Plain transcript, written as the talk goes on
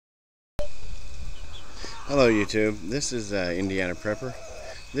Hello YouTube, this is Indiana Prepper.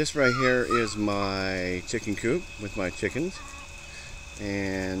 This right here is my chicken coop with my chickens.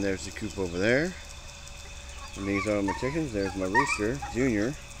 And there's the coop over there. And these are all my chickens. There's my rooster,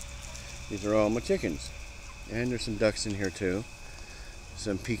 Junior. These are all my chickens. And there's some ducks in here too.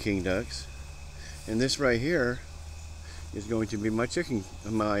 Some Peking ducks. And this right here is going to be my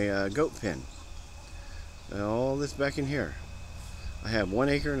goat pen. All this back in here. I have 1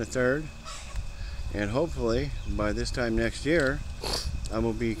 acre and a third. And hopefully, by this time next year, I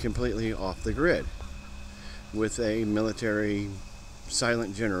will be completely off the grid with a military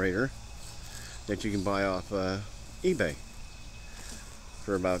silent generator that you can buy off eBay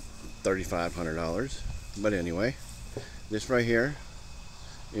for about $3,500. But anyway, this right here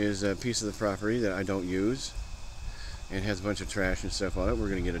is a piece of the property that I don't use and has a bunch of trash and stuff on it. We're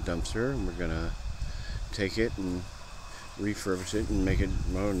going to get a dumpster and we're going to take it and refurbish it and make it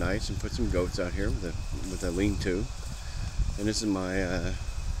more nice and put some goats out here with a lean-to. And this is my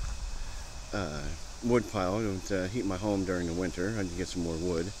wood pile to heat my home during the winter. I had to get some more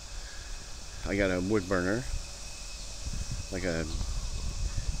wood. I got a wood burner, like a,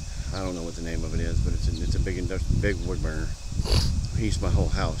 I don't know what the name of it is, but it's a big wood burner. Heats my whole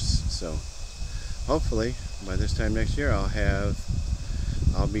house. So hopefully by this time next year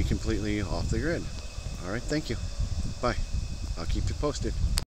I'll be completely off the grid. All right, thank you. Bye. I'll keep you posted.